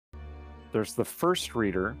There's the first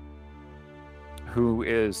reader, who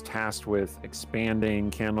is tasked with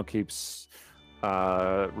expanding Candlekeep's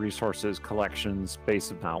resources, collections,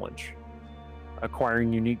 base of knowledge.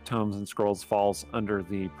 Acquiring unique tomes and scrolls falls under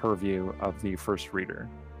the purview of the first reader.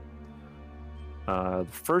 The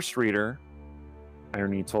first reader, I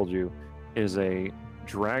already told you, is a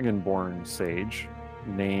dragonborn sage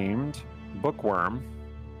named Bookwyrm.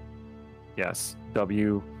 Yes,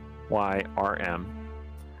 W-Y-R-M.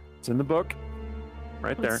 It's in the book,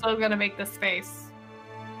 right there. I'm still gonna make this face.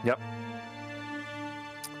 Yep.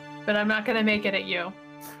 But I'm not gonna make it at you.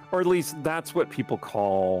 Or at least that's what people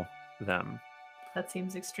call them. That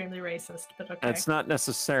seems extremely racist, but okay. That's not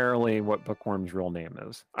necessarily what Bookwyrm's real name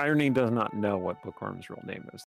is. Irony does not know what Bookwyrm's real name is.